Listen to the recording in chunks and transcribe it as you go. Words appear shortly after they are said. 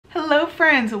Hello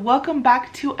friends, welcome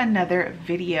back to another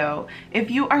video. If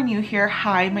you are new here,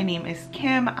 hi, my name is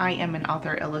Kim. I am an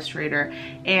author illustrator,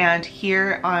 and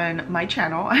here on my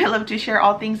channel I love to share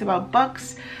all things about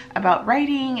books, about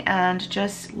writing, and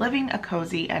just living a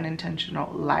cozy and intentional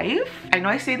life. I know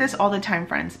I say this all the time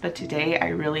friends, but today I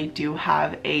really do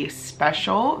have a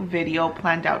special video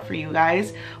planned out for you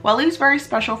guys. Well, at least very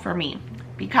special for me,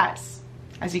 because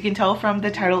as you can tell from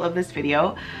the title of this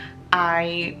video,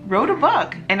 I wrote a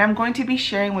book and I'm going to be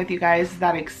sharing with you guys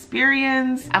that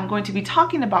experience. I'm going to be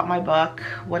talking about my book,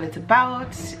 what it's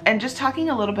about, and just talking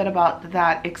a little bit about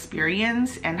that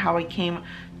experience and how I came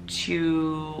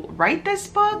to write this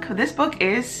book. This book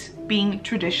is being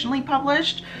traditionally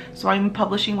published, so I'm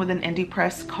publishing with an indie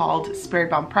press called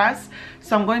Spiritbound Press.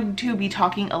 So I'm going to be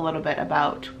talking a little bit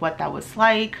about what that was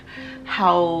like,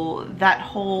 how that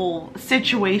whole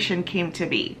situation came to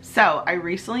be. So I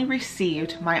recently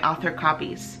received my author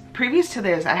copies. Previous to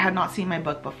this, I had not seen my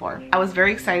book before. I was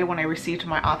very excited when I received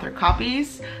my author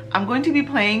copies. I'm going to be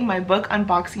playing my book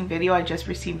unboxing video. I just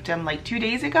received them like 2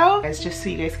 days ago. It's just so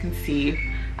you guys can see,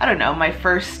 I don't know, my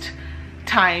first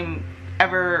time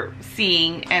ever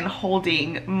seeing and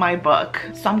holding my book.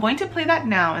 So I'm going to play that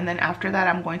now, and then after that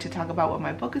I'm going to talk about what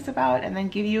my book is about and then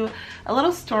give you a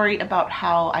little story about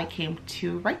how I came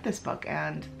to write this book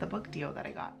and the book deal that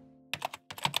I got.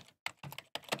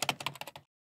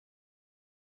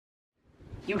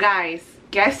 You guys,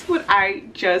 guess what I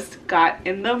just got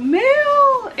in the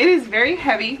mail? It is very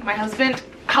heavy. My husband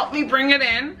helped me bring it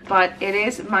in, but it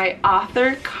is my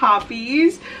author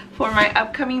copies for my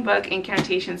upcoming book,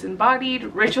 Incantations Embodied,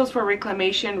 Rituals for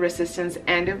Reclamation, Resistance,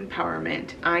 and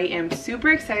Empowerment. I am super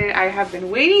excited. I have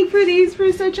been waiting for these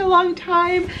for such a long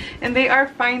time, and they are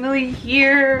finally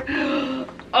here.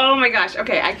 Oh my gosh.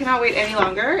 Okay, I cannot wait any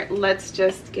longer. Let's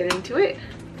just get into it.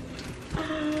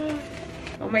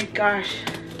 Oh my gosh.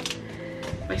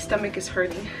 My stomach is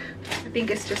hurting. I think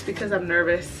it's just because I'm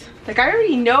nervous. Like, I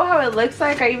already know how it looks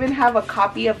like. I even have a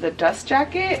copy of the dust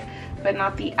jacket, but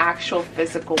not the actual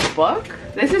physical book.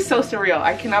 This is so surreal.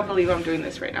 I cannot believe I'm doing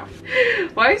this right now.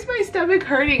 Why is my stomach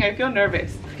hurting? I feel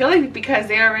nervous. I feel like because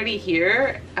they're already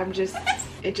here,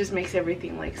 it just makes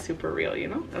everything like super real, you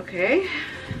know? Okay.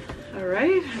 All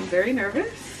right, I'm very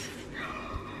nervous.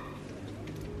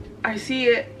 I see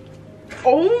it.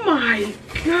 Oh my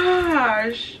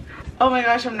gosh. Oh my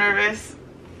gosh, I'm nervous.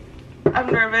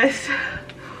 I'm nervous.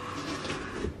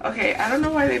 Okay, I don't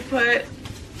know why they put,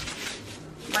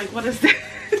 like, what is this?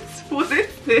 What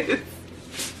is this?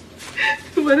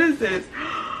 What is this?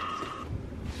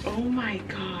 Oh my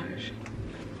gosh.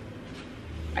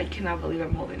 I cannot believe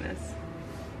I'm holding this.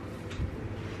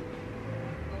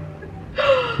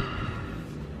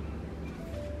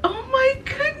 Oh my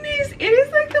goodness, it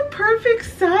is like the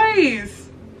perfect size.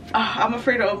 Oh, I'm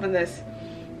afraid to open this.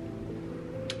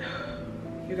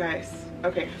 You guys,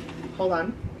 okay, hold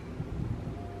on.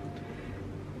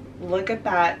 Look at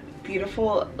that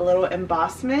beautiful little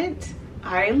embossment.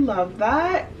 I love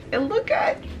that. And look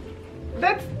at,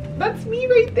 that's me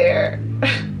right there.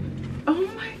 Oh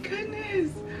my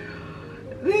goodness.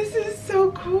 This is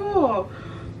so cool.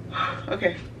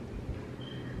 Okay.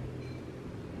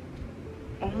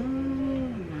 Oh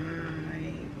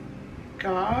my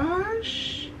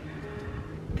gosh.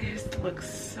 This looks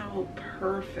so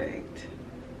perfect.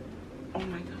 Oh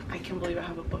my god, I can't believe I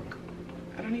have a book.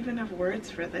 I don't even have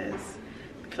words for this.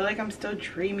 I feel like I'm still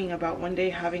dreaming about one day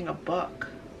having a book.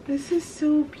 This is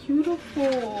so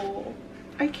beautiful.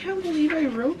 I can't believe I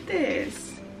wrote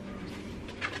this.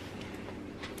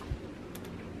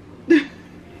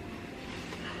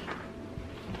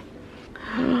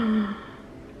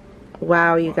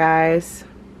 Wow, you guys.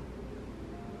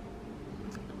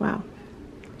 Wow.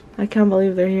 I can't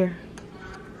believe they're here.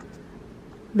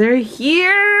 They're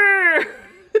here!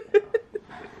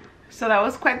 So that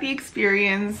was quite the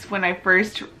experience when I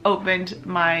first opened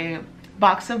my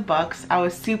box of books. I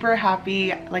was super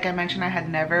happy. Like I mentioned, I had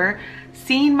never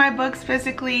seen my books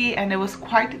physically, and it was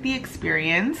quite the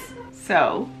experience.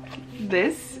 So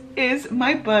this is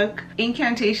my book,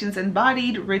 Incantations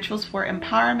Embodied, Rituals for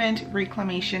Empowerment,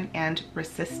 Reclamation, and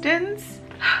Resistance.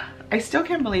 I still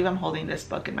can't believe I'm holding this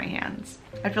book in my hands.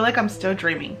 I feel like I'm still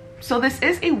dreaming. So this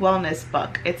is a wellness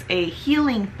book. It's a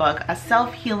healing book, a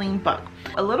self-healing book.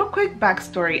 A little quick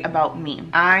backstory about me.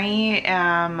 I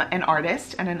am an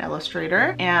artist and an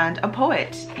illustrator and a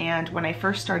poet. And when I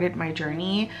first started my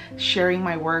journey sharing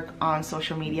my work on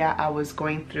social media, I was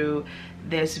going through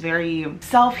this very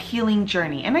self-healing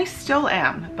journey, and I still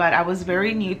am, but I was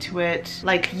very new to it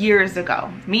like years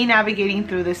ago. Me navigating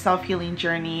through this self-healing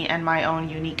journey and my own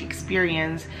unique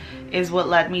experience is what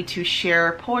led me to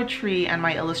share poetry and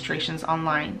my illustrations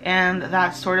online. And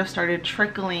that sort of started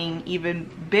trickling even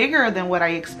bigger than what I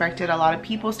expected. A lot of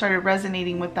people started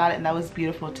resonating with that, and that was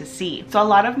beautiful to see. So a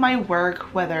lot of my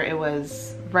work, whether it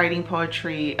was writing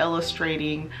poetry,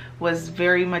 illustrating, was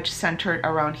very much centered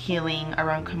around healing,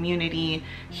 around community,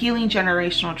 healing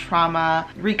generational trauma,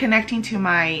 reconnecting to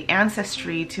my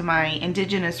ancestry, to my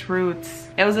indigenous roots.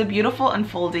 It was a beautiful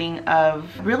unfolding of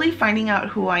really finding out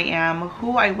who I am,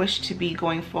 who I wish to be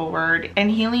going forward,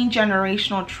 and healing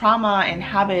generational trauma and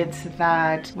habits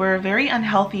that were very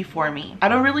unhealthy for me. I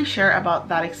don't really share about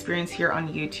that experience here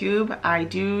on YouTube. I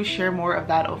do share more of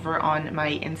that over on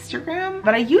my Instagram,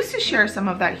 but I used to share some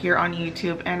of that here on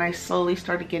YouTube, and I slowly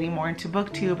started getting more into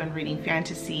booktube and reading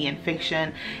fantasy and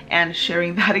fiction and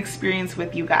sharing that experience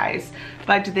with you guys.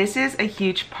 But this is a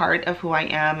huge part of who I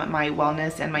am, my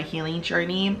wellness and my healing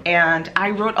journey, and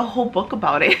I wrote a whole book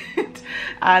about it.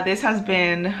 This has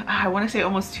been, I want to say,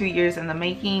 almost 2 years in the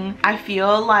making. I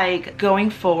feel like going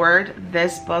forward,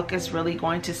 this book is really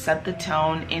going to set the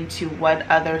tone into what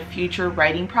other future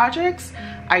writing projects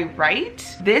I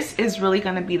write. This is really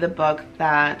going to be the book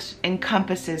that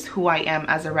encompasses who I am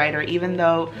as a writer. Even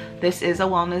though this is a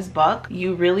wellness book,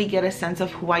 you really get a sense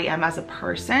of who I am as a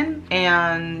person,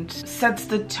 and sets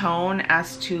the tone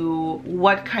as to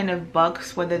what kind of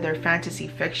books, whether they're fantasy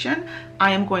fiction,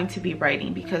 I am going to be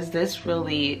writing, because this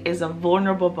really is a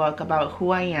vulnerable book about who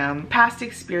I am, past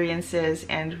experiences,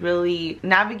 and really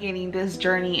navigating this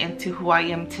journey into who I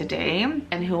am today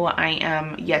and who I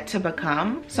am yet to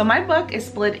become. So my book is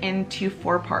split into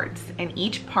 4 parts, and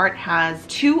each part has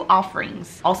 2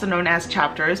 offerings, also known as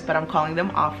chapters, but I'm calling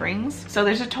them offerings. So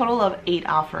there's a total of 8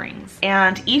 offerings,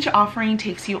 and each offering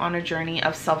takes you on a journey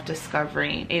of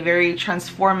self-discovery, a very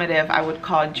transformative, I would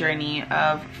call, journey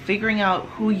of figuring out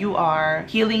who you are,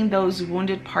 healing those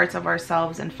wounded parts of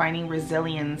ourselves, and finding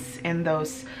resilience in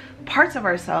those parts of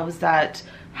ourselves that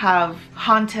have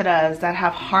haunted us, that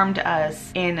have harmed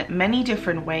us in many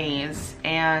different ways,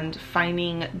 and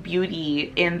finding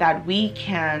beauty in that we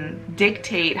can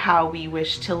dictate how we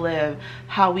wish to live,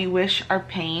 how we wish our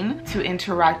pain to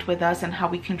interact with us, and how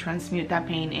we can transmute that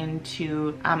pain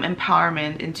into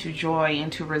empowerment, into joy,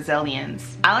 into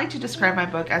resilience. I like to describe my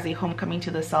book as a homecoming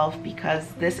to the self, because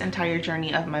this entire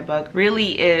journey of my book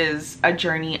really is a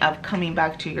journey of coming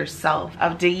back to yourself,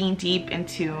 of digging deep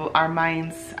into our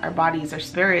minds, our bodies, our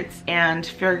spirits, and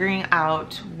figuring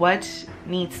out what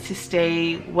needs to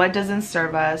stay, what doesn't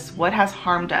serve us, what has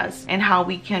harmed us, and how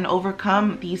we can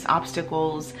overcome these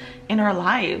obstacles in our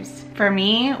lives. For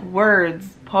me, words,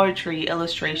 poetry,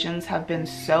 illustrations have been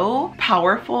so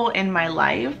powerful in my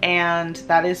life, and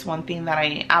that is one thing that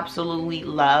I absolutely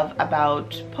love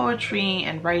about poetry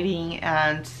and writing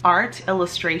and art.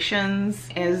 Illustrations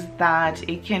is that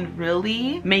it can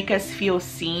really make us feel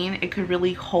seen. It could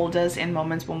really hold us in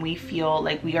moments when we feel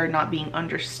like we are not being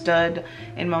understood,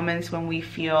 in moments when we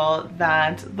feel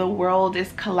that the world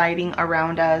is colliding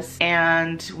around us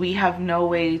and we have no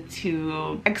way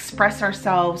to express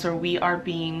ourselves, or we are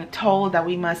being told that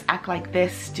we must act like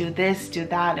this, do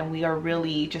that, and we are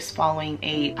really just following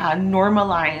a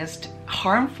normalized,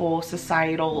 harmful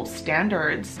societal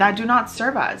standards that do not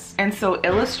serve us. And so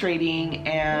illustrating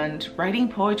and writing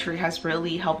poetry has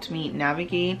really helped me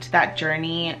navigate that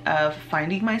journey of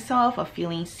finding myself, of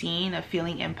feeling seen, of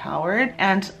feeling empowered,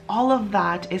 and all of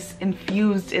that is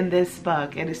infused in this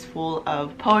book. It is full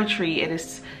of poetry, it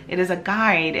is a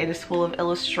guide, it is full of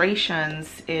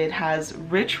illustrations, it has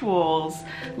rituals,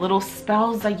 little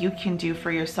spells that you can do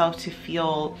for yourself to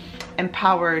feel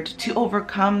empowered, to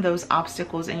overcome those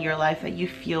obstacles in your life that you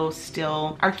feel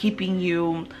still are keeping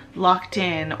you locked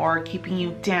in or keeping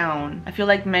you down. I feel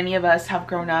like many of us have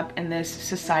grown up in this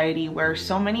society where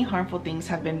so many harmful things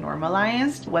have been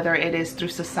normalized, whether it is through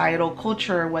societal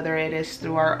culture, whether it is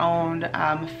through our own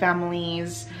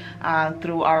families,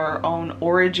 through our own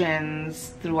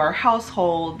origins, through our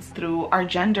households, through our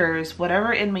genders,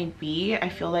 whatever it may be. I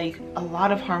feel like a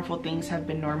lot of harmful things have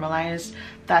been normalized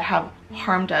that have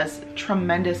harmed us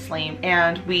tremendously,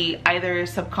 and we either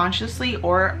subconsciously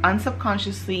or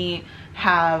unsubconsciously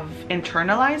have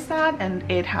internalized that, and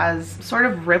it has sort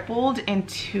of rippled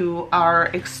into our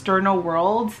external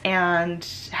worlds and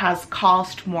has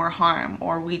caused more harm,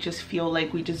 or we just feel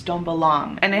like we just don't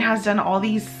belong. And it has done all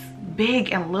these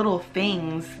big and little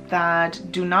things that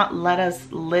do not let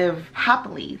us live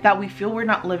happily, that we feel we're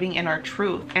not living in our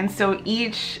truth. And so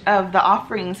each of the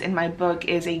offerings in my book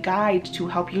is a guide to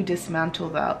help you dismantle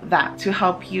that, to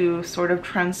help you sort of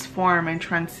transform and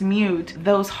transmute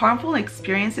those harmful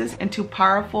experiences into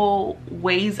powerful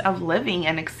ways of living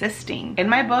and existing. In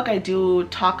my book, I do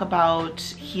talk about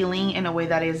healing in a way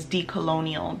that is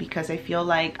decolonial, because I feel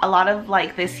like a lot of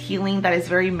like this healing that is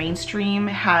very mainstream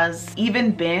has even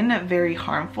been very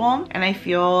harmful. And I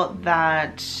feel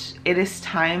that it is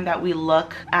time that we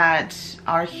look at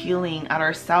our healing, at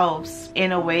ourselves,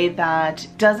 in a way that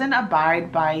doesn't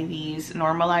abide by these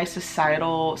normalized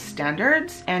societal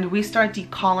standards, and we start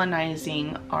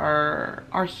decolonizing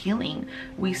our healing.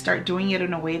 We start doing it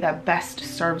in a way that best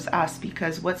serves us,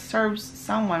 because what serves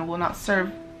someone will not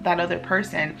serve that other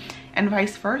person, and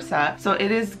vice versa. So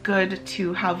it is good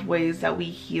to have ways that we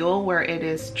heal where it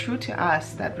is true to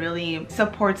us, that really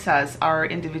supports us, our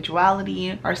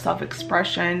individuality, our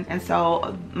self-expression. And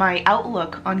so my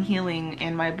outlook on healing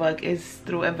in my book is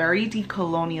through a very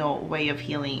decolonial way of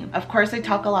healing. Of course, I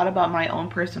talk a lot about my own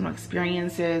personal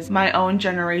experiences, my own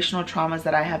generational traumas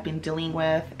that I have been dealing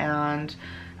with, and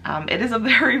it is a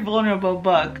very vulnerable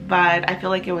book, but I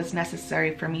feel like it was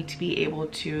necessary for me to be able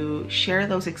to share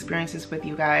those experiences with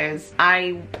you guys.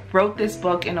 I wrote this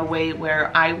book in a way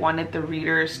where I wanted the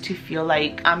readers to feel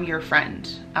like I'm your friend.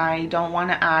 I don't want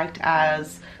to act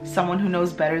as someone who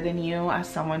knows better than you, as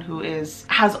someone who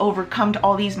has overcome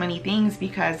all these many things,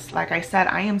 because like I said,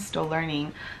 I am still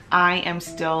learning. I am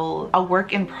still a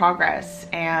work in progress,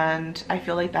 and I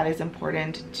feel like that is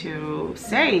important to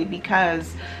say,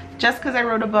 because just because I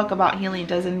wrote a book about healing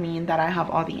doesn't mean that I have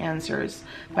all the answers.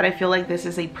 But I feel like this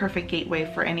is a perfect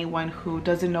gateway for anyone who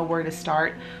doesn't know where to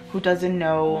start, who doesn't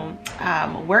know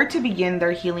where to begin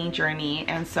their healing journey.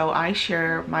 And so I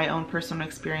share my own personal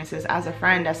experiences as a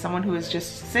friend, as someone who is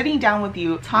just sitting down with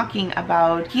you talking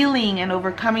about healing and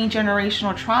overcoming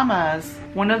generational traumas.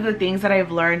 One of the things that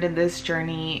I've learned in this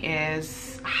journey is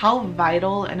how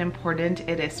vital and important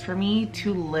it is for me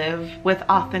to live with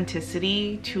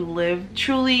authenticity, to live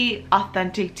truly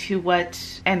authentic to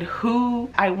what and who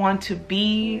I want to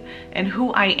be and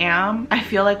who I am. I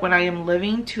feel like when I am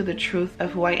living to the truth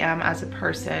of who I am as a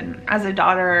person, as a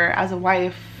daughter, as a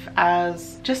wife,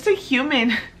 as just a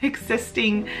human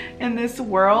existing in this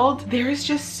world, there's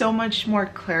just so much more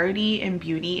clarity and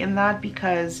beauty in that,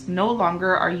 because no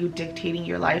longer are you dictating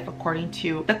your life according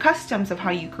to the customs of how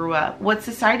you grew up, what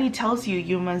society tells you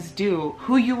you must do,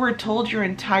 who you were told your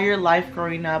entire life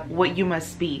growing up what you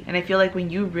must be. And I feel like when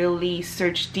you really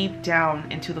search deep down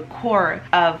into the core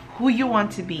of who you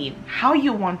want to be, how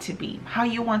you want to be, how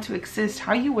you want to exist,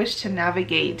 how you wish to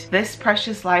navigate this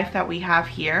precious life that we have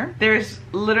here, there's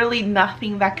literally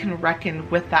nothing that can reckon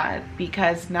with that,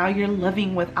 because now you're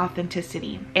living with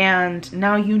authenticity, and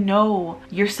now you know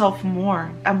yourself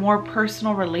more, a more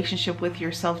personal relationship with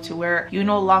yourself, to where you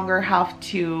no longer have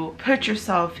to put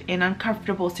yourself in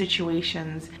uncomfortable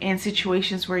situations, in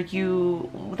situations where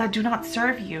that do not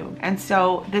serve you. And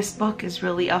so this book is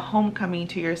really a homecoming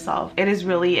to yourself. It is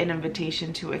really an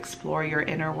invitation to explore your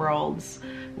inner worlds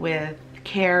with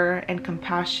care and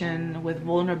compassion, with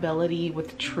vulnerability,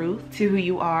 with truth to who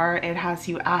you are. It has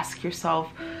you ask yourself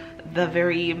the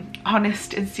very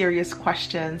honest and serious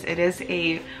questions. It is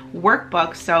a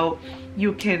workbook, so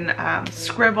you can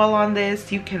scribble on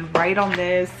this, you can write on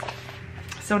this.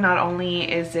 So not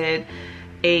only is it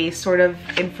a sort of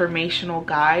informational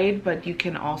guide, but you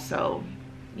can also,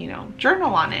 you know,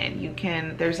 journal on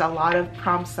it. There's a lot of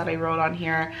prompts that I wrote on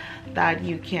here that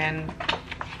you can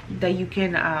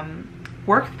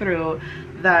work through,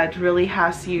 that really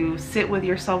has you sit with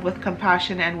yourself with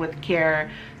compassion and with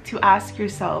care, to ask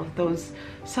yourself those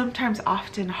sometimes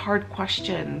often hard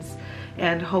questions,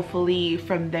 and hopefully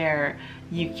from there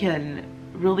you can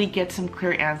really get some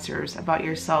clear answers about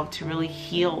yourself, to really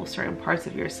heal certain parts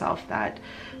of yourself that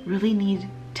really need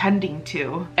tending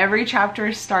to. Every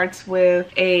chapter starts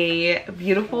with a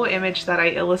beautiful image that I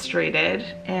illustrated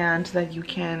and that you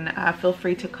can feel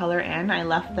free to color in. I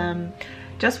left them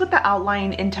just with the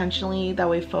outline intentionally, that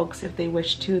way folks, if they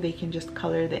wish to, they can just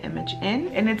color the image in.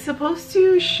 And it's supposed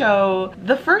to show,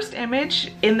 the first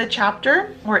image in the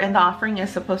chapter or in the offering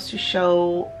is supposed to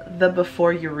show the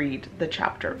before you read the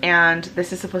chapter, and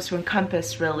this is supposed to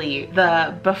encompass really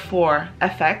the before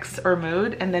effects or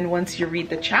mood. And then once you read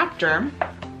the chapter,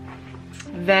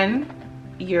 then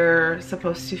you're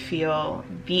supposed to feel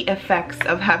the effects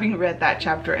of having read that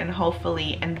chapter and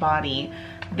hopefully embody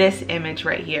this image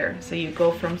right here. So you go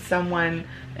from someone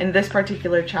in this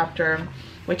particular chapter,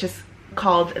 which is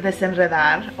called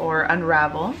Desenredar or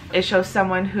Unravel. It shows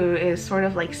someone who is sort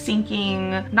of like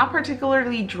sinking, not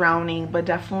particularly drowning, but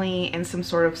definitely in some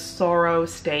sort of sorrow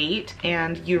state.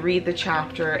 And you read the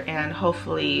chapter and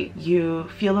hopefully you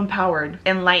feel empowered,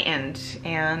 enlightened,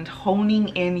 and honing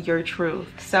in your truth.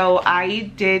 So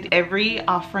I did every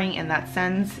offering in that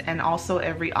sense, and also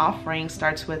every offering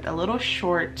starts with a little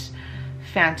short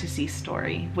fantasy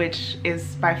story, which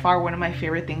is by far one of my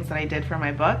favorite things that I did for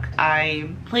my book. I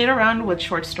played around with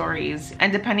short stories,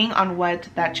 and depending on what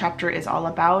that chapter is all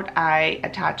about, I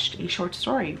attached a short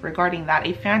story regarding that,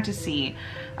 a fantasy,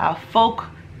 folk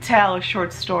tale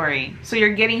short story. So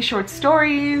you're getting short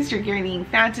stories, you're getting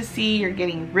fantasy, you're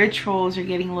getting rituals, you're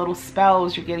getting little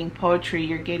spells, you're getting poetry,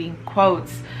 you're getting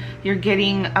quotes, you're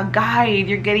getting a guide,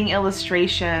 you're getting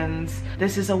illustrations.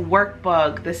 This is a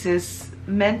workbook. This is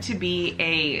meant to be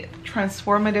a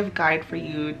transformative guide for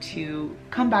you to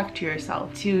come back to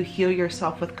yourself, to heal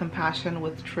yourself with compassion,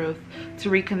 with truth, to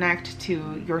reconnect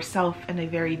to yourself in a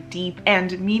very deep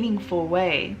and meaningful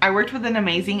way. I worked with an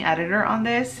amazing editor on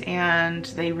this, and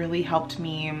they really helped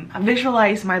me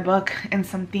visualize my book in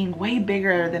something way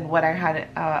bigger than what I had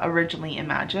originally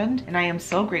imagined. And I am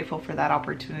so grateful for that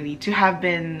opportunity to have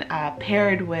been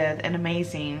paired with an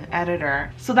amazing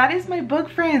editor. So that is my book,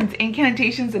 friends.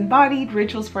 Incantations Embodied,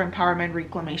 Rituals for Empowerment,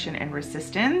 Reclamation, and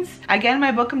Resistance. Again,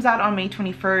 my book comes out on May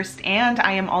 21st, and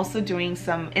I am also doing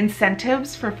some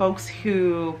incentives for folks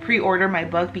who pre-order my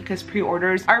book, because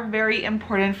pre-orders are very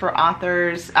important for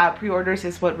authors. Pre-orders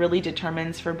is what really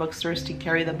determines for bookstores to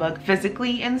carry the book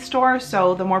physically in store,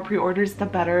 so the more pre-orders the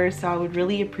better. So I would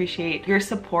really appreciate your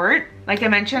support. Like I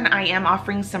mentioned, I am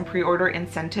offering some pre-order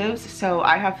incentives. So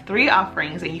I have 3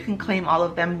 offerings and you can claim all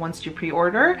of them once you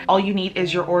pre-order. All you need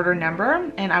is your order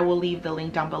number, and I will leave the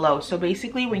link down below. So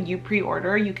basically when you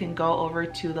pre-order, you can go over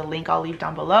to the link I'll leave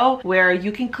down below where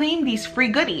you can claim these free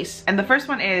goodies. And the first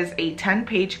one is a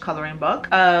 10-page coloring book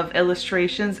of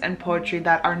illustrations and poetry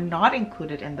that are not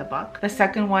included in the book. The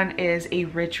second one is a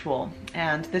ritual,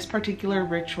 and this particular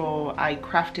ritual, I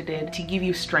crafted it to give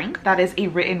you strength. That is a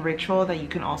written ritual that you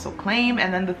can also claim.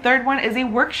 And then the third one is a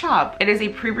workshop. It is a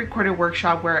pre-recorded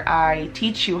workshop where I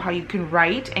teach you how you can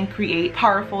write and create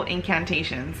powerful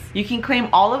incantations. You can claim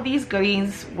all of these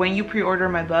goodies when you pre-order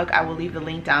my book. I will leave the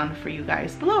link down for you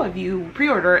guys below if you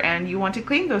pre-order and you want to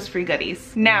claim those free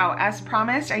goodies. Now, as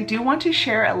promised, I do want to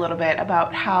share a little bit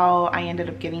about how I ended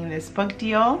up getting this book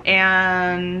deal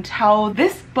and how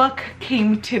this book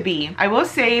came to be. I will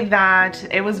say that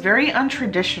it was very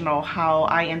untraditional how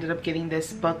I ended up getting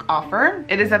this book offer.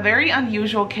 It is a very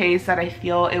unusual case that I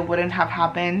feel it wouldn't have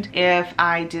happened if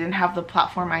I didn't have the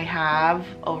platform I have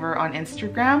over on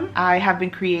Instagram. I have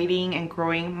been creating and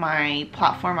growing my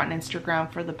platform on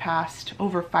Instagram for the past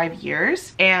over 5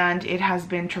 years, and it has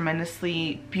been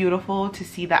tremendously beautiful to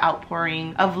see the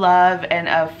outpouring of love and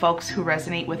of folks who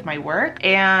resonate with my work.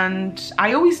 And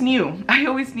I always knew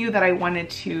that I wanted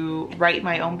to write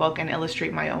my own book and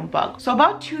illustrate my own book. So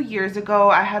about 2 years ago,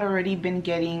 I had already been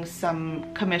getting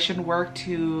some commission work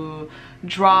to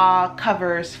draw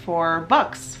covers for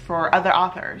books for other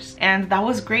authors, and that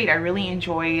was great. I really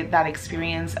enjoyed that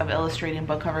experience of illustrating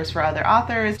book covers for other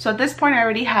authors. So at this point I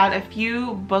already had a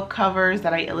few book covers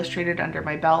that I illustrated under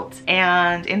my belt,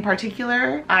 and in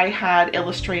particular I had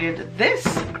illustrated this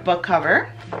book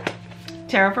cover,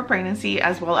 Tarot for Pregnancy,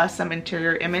 as well as some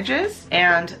interior images,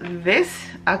 and this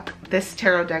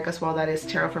tarot deck as well. That is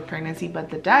Tarot for Pregnancy, but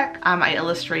the deck, I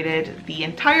illustrated the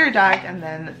entire deck and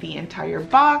then the entire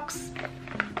box.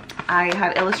 I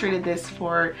had illustrated this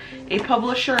for a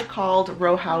publisher called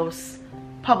Row House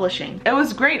Publishing. It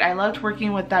was great. I loved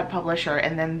working with that publisher,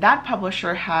 and then that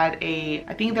publisher had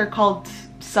I think they're called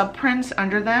subprints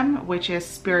under them, which is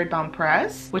Spiritbound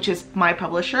Press, which is my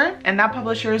publisher, and that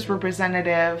publisher's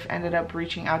representative ended up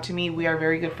reaching out to me. We are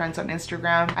very good friends on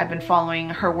Instagram. I've been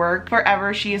following her work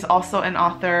forever. She is also an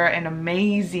author, an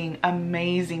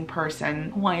amazing person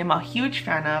who I am a huge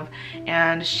fan of,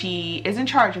 and she is in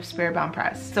charge of Spiritbound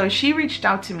Press. So she reached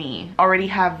out to me. Already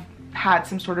have had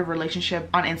some sort of relationship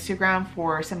on Instagram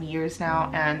for some years now,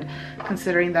 and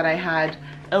considering that I had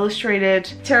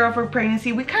illustrated Tarot for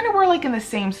Pregnancy, we kind of were like in the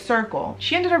same circle.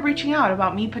 She ended up reaching out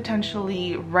about me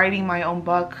potentially writing my own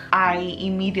book. I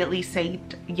immediately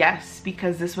said yes,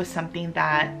 because this was something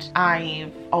that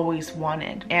I've always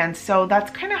wanted. And so that's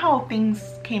kind of how things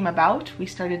came about. We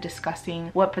started discussing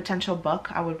what potential book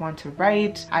I would want to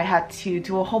write. I had to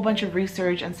do a whole bunch of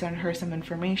research and send her some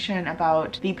information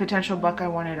about the potential book I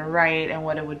wanted to write. write and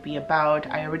what it would be about.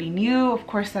 I already knew, of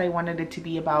course, that I wanted it to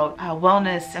be about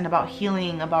wellness and about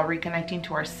healing, about reconnecting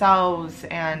to ourselves,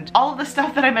 and all of the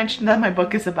stuff that I mentioned that my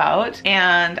book is about.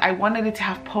 And I wanted it to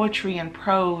have poetry and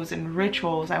prose and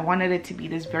rituals. I wanted it to be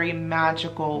this very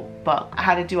magical book. I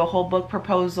had to do a whole book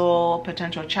proposal,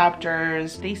 potential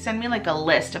chapters. They sent me like a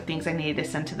list of things I needed to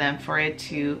send to them for it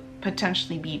to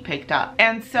potentially be picked up.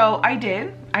 And so I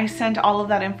did. I sent all of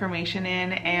that information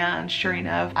in, and sure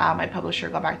enough, my publisher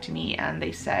got back to me and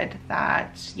they said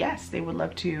that yes, they would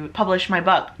love to publish my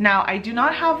book. Now, I do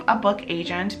not have a book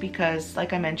agent because,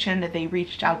 like I mentioned, they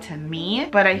reached out to me,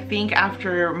 but I think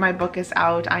after my book is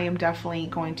out, I am definitely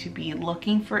going to be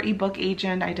looking for a book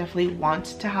agent. I definitely want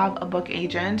to have a book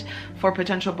agent for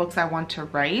potential books I want to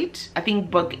write. I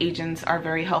think book agents are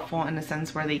very helpful in the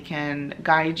sense where they can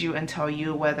guide you and tell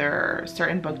you whether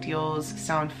certain book deals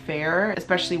sound fair,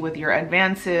 especially with your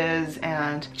advances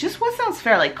and just what sounds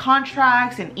fair, like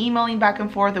contracts and emailing back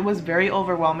and forth. It was very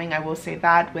overwhelming, I will say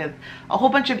that, with a whole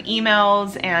bunch of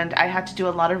emails, and I had to do a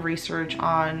lot of research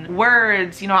on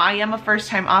words. You know, I am a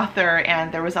first-time author,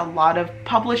 and there was a lot of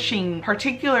publishing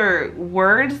particular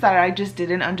words that I just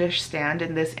didn't understand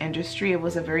in this industry. It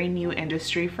was a very new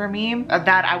industry for me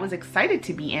that I was excited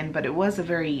to be in, but it was a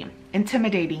very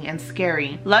intimidating and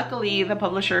scary. Luckily, the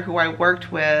publisher who I worked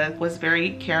with was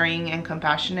very caring and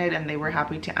compassionate, and they were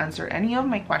happy to answer any of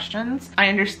my questions. I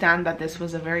understand that this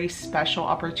was a very special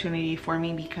opportunity for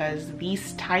me because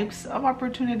these types of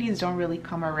opportunities don't really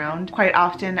come around quite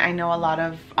often. I know a lot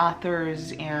of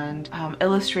authors and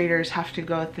illustrators have to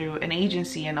go through an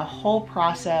agency and a whole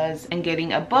process, and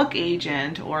getting a book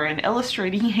agent or an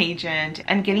illustrating agent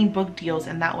and getting book deals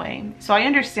in that way. So I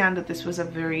understand that this was a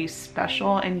very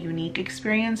special and unique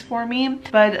experience for me,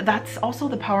 but that's also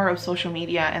the power of social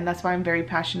media, and that's why I'm very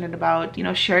passionate about, you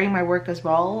know, sharing my work as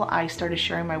well. I started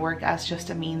sharing my work as just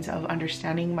a means of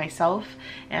understanding myself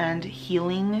and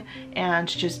healing and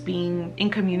just being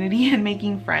in community and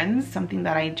making friends, something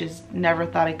that I just never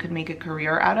thought I could make a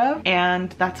career out of,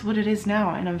 and that's what it is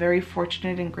now, and I'm very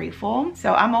fortunate and grateful.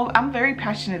 So I'm very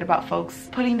passionate about folks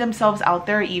putting themselves out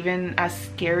there, even as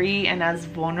scary and as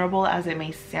vulnerable as it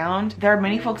may sound. There are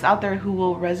many folks out there who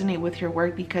will resonate with your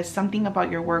work because something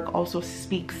about your work also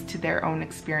speaks to their own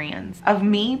experience. Of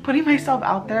me putting myself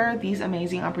out there, these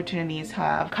amazing opportunities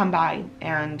have come by,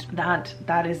 and that's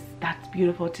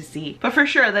beautiful to see. But for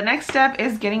sure, the next step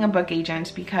is getting a book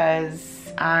agent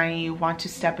because I want to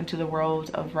step into the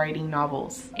world of writing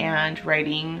novels and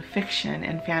writing fiction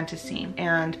and fantasy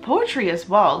and poetry as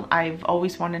well. I've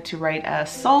always wanted to write a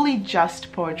solely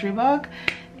just poetry book,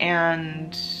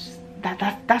 and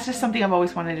that's just something I've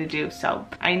always wanted to do. So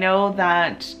I know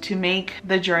that to make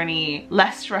the journey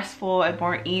less stressful and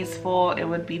more easeful, it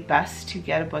would be best to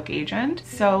get a book agent.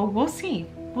 So we'll see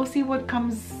what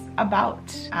comes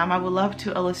about. I would love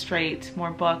to illustrate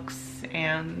more books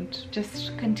and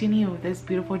just continue this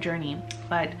beautiful journey.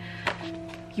 But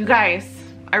you guys,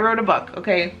 I wrote a book,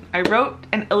 okay? I wrote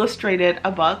and illustrated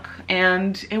a book,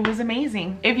 and it was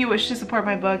amazing. If you wish to support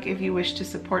my book, if you wish to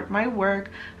support my work,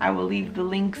 I will leave the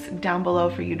links down below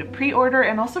for you to pre-order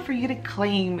and also for you to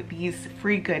claim these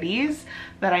free goodies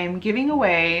that I am giving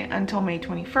away until May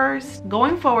 21st.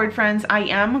 Going forward, friends, I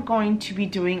am going to be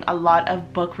doing a lot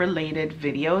of book related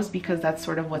videos because that's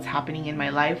sort of what's happening in my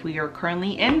life. We are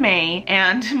currently in May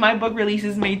and my book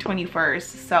releases May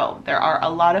 21st. So there are a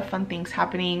lot of fun things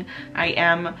happening. I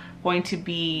am going to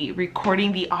be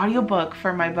recording the audiobook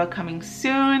for my book coming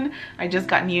soon. I just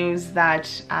got news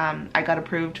that I got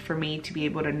approved for me to be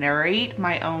able to narrate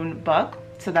my own book.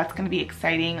 So that's going to be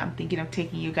exciting. I'm thinking of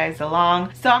taking you guys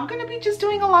along. So I'm going to be just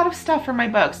doing a lot of stuff for my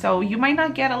book. So you might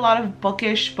not get a lot of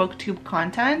bookish booktube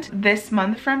content this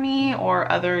month from me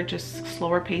or other just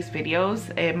slower paced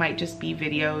videos. It might just be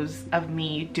videos of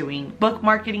me doing book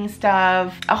marketing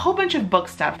stuff, a whole bunch of book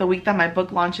stuff. The week that my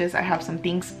book launches, I have some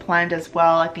things planned as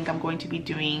well. I think I'm going to be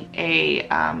doing a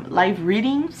live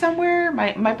reading somewhere.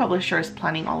 My publisher is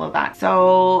planning all of that.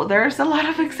 So there's a lot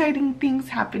of exciting things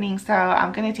happening. So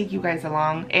I'm going to take you guys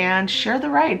along and share the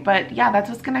ride. But yeah, that's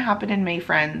what's gonna happen in May,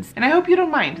 friends, and I hope you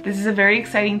don't mind. This is a very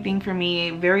exciting thing for me,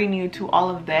 very new to all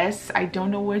of this. I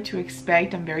don't know what to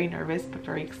expect. I'm very nervous but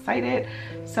very excited.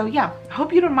 So yeah, I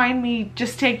hope you don't mind me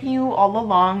just taking you all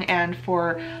along and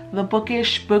for the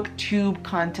bookish booktube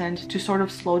content to sort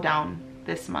of slow down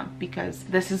this month because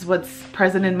this is what's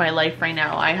present in my life right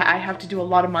now. I have to do a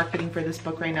lot of marketing for this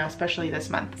book right now, especially this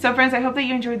month. So friends, I hope that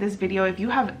you enjoyed this video. If you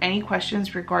have any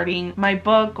questions regarding my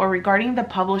book or regarding the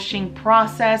publishing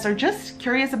process or just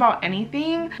curious about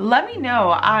anything, let me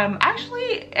know.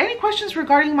 Actually, any questions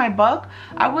regarding my book,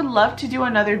 I would love to do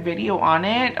another video on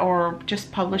it, or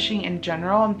just publishing in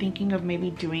general. I'm thinking of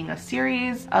maybe doing a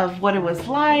series of what it was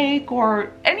like,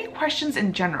 or any questions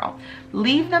in general.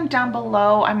 Leave them down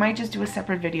below. I might just do a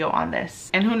separate video on this,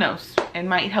 and who knows, it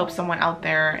might help someone out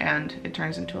there and it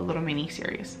turns into a little mini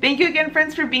series. Thank you again,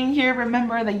 friends, for being here.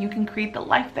 Remember that you can create the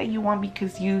life that you want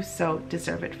because you so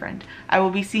deserve it, friend. I will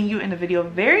be seeing you in a video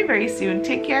very, very soon.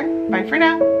 Take care. Bye for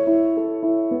now.